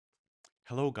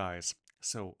Hello guys!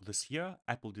 So this year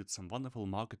Apple did some wonderful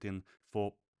marketing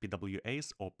for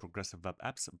PWAs or progressive web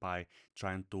apps by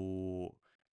trying to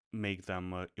make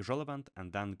them irrelevant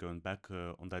and then going back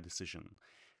on that decision.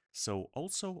 So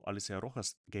also Alicia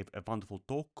Rojas gave a wonderful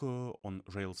talk on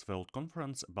Rails World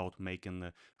Conference about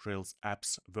making Rails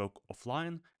apps work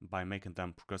offline by making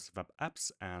them progressive web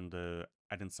apps and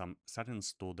adding some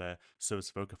settings to the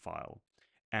service worker file.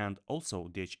 And also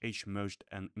DHH merged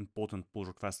an important pull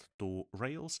request to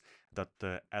Rails that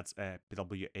adds a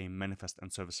PWA manifest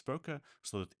and service worker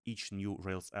so that each new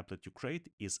Rails app that you create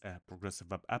is a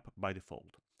progressive web app by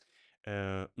default.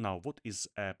 Now, what is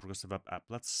a progressive web app?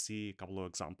 Let's see a couple of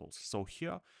examples. So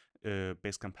here,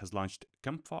 Basecamp has launched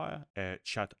Campfire, a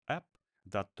chat app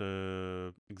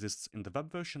that exists in the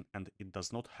web version, and it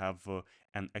does not have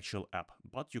an actual app,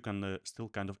 but you can still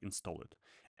kind of install it.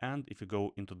 And if you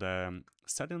go into the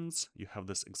settings, you have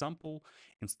this example,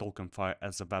 install Campfire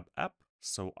as a web app.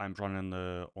 So I'm running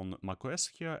on macOS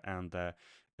here, and the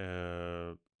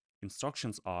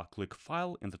instructions are click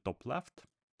File in the top left,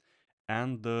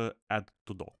 and add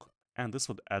to dock. And this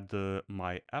would add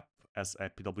my app as a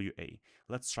PWA.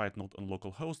 Let's try it not on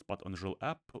localhost, but on a real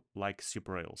app like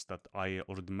SuperRails that I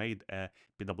already made a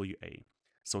PWA.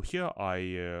 So here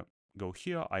I go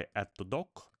here, I add to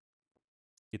dock.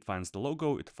 It finds the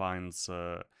logo, it finds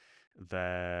the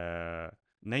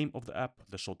name of the app,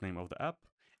 the short name of the app,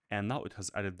 and now it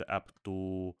has added the app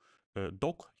to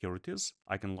dock. Here it is.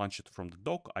 I can launch it from the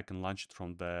dock, I can launch it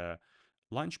from the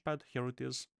launchpad. Here it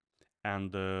is.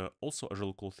 And also a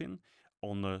really cool thing,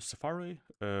 on Safari,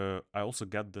 I also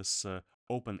get this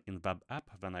open in web app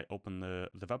when I open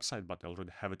the website, but I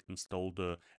already have it installed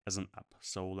as an app.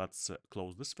 So let's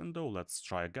close this window, let's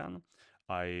try again.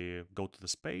 I go to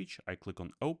this page, I click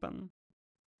on open,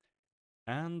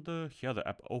 and here the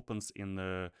app opens in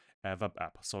a web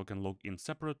app. So I can log in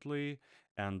separately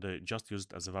and just use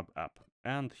it as a web app.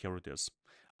 And here it is.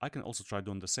 I can also try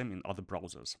doing the same in other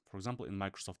browsers. For example, in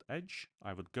Microsoft Edge,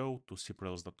 I would go to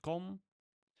superrails.com,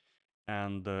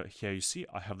 and here you see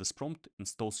I have this prompt,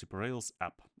 install SuperRails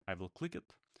app. I will click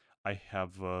it. I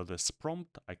have this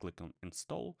prompt, I click on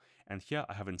install, and here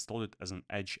I have installed it as an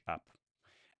Edge app.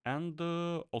 And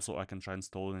also I can try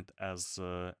installing it as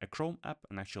a Chrome app,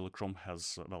 and actually Chrome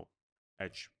has, well,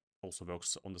 Edge also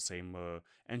works on the same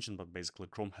engine, but basically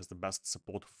Chrome has the best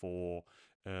support for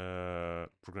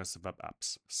progressive web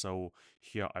apps. So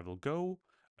here I will go,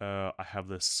 I have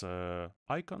this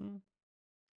icon.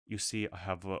 You see I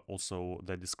have also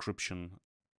the description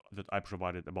that I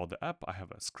provided about the app. I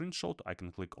have a screenshot, I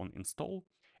can click on install.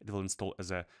 It will install as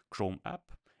a Chrome app,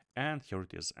 and here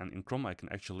it is. And in Chrome I can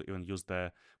actually even use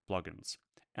the plugins.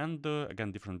 And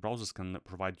again, different browsers can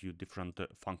provide you different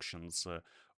functions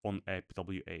on a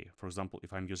PWA. For example,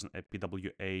 if I'm using a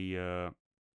PWA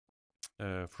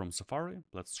from Safari,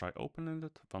 let's try opening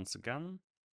it once again.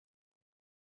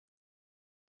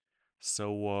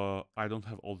 So I don't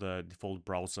have all the default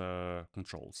browser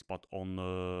controls, but on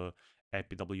a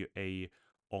PWA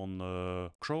on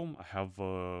Chrome, I have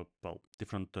well,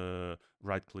 different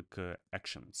right-click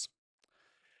actions.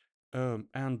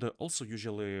 And also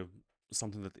usually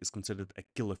something that is considered a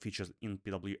killer feature in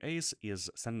PWAs is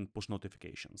sending push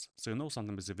notifications. So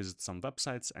sometimes you visit some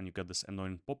websites and you get this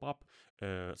annoying pop-up,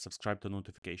 subscribe to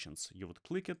notifications. You would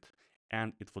click it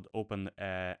and it would open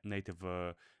a native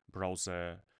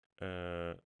browser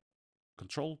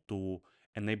control to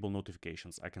enable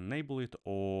notifications. I can enable it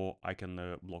or I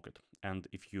can block it. And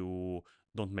if you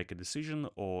don't make a decision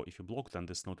or if you block, then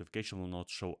this notification will not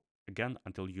show again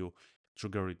until you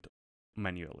trigger it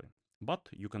manually. But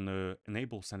you can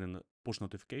enable sending push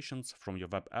notifications from your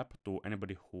web app to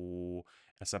anybody who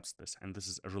accepts this. And this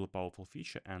is a really powerful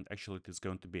feature. And actually, it is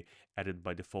going to be added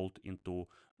by default into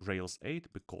Rails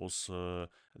 8 because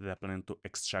they're planning to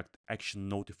extract Action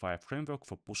Notifier framework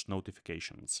for push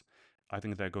notifications. I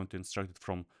think they're going to extract it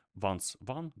from once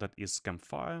one, that is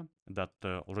Campfire, that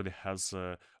already has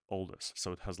all this.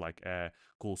 So it has like a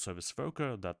cool service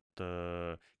worker that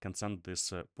can send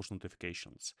these push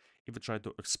notifications. If we try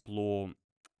to explore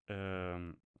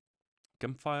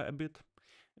Campfire a bit,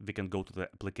 we can go to the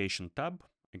application tab.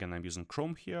 Again, I'm using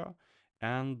Chrome here,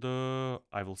 and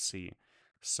I will see.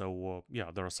 So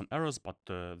yeah, there are some errors, but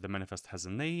the manifest has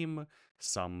a name,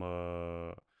 some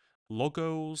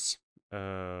logos,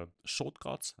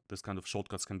 shortcuts. This kind of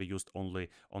shortcuts can be used only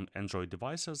on Android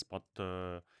devices, but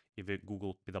if we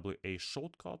Google PWA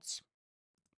shortcuts,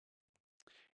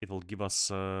 it will give us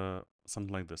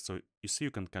something like this. So you see,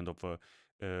 you can kind of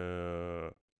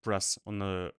press on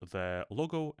the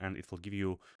logo and it will give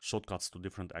you shortcuts to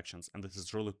different actions. And this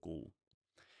is really cool.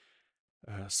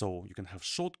 So you can have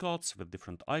shortcuts with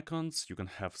different icons. You can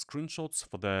have screenshots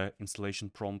for the installation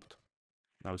prompt.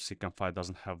 Now see, Campfire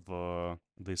doesn't have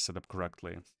this set up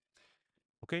correctly.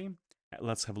 Okay,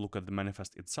 let's have a look at the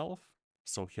manifest itself.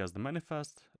 So here's the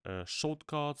manifest,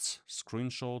 shortcuts,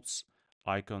 screenshots,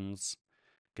 icons,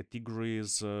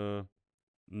 categories,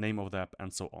 name of the app,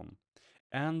 and so on.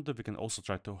 And we can also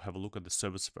try to have a look at the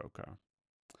service worker.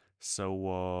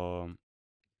 So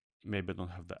maybe I don't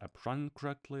have the app running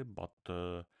correctly, but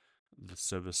the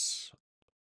service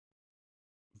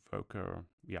worker,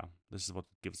 yeah, this is what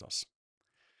it gives us.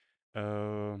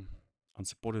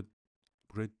 Unsupported,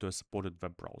 upgrade to a supported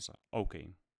web browser. Okay,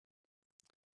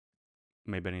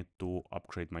 maybe I need to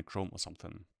upgrade my Chrome or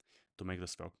something to make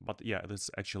this work. But yeah, this is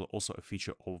actually also a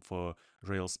feature of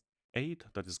Rails 8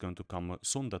 that is going to come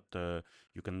soon, that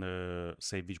you can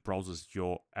say which browsers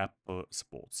your app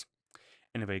supports.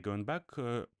 Anyway, going back,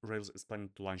 Rails is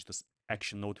planning to launch this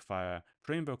action notifier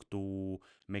framework to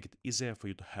make it easier for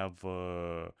you to have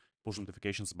push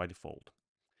notifications by default.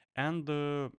 And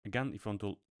again, if you want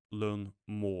to learn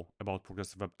more about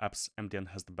progressive web apps, MDN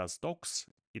has the best docs.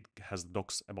 It has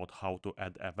docs about how to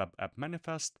add a web app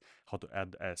manifest, how to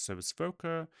add a service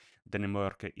worker. Danny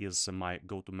Merke is my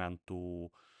go-to man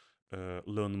to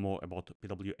learn more about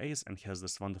PWAs, and he has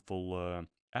this wonderful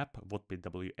app, What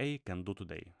PWA Can Do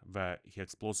Today, where he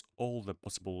explores all the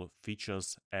possible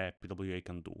features a PWA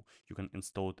can do. You can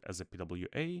install it as a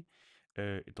PWA.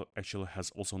 It actually has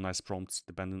also nice prompts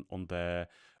depending on the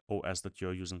OS that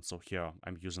you're using. So here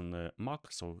I'm using Mac,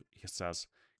 so he says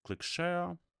click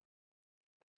share,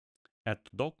 add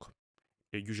to dock.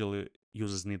 Usually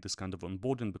users need this kind of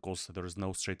onboarding because there is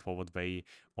no straightforward way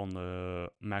on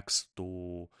Macs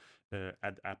to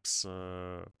add apps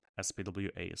as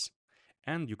PWAs.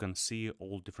 And you can see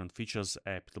all different features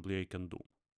a PWA can do.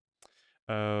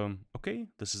 Okay,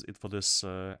 this is it for this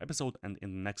episode, and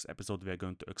in the next episode we are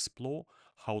going to explore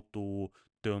how to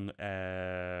turn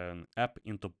an app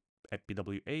into a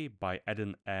PWA by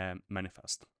adding a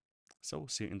manifest. So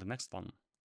see you in the next one.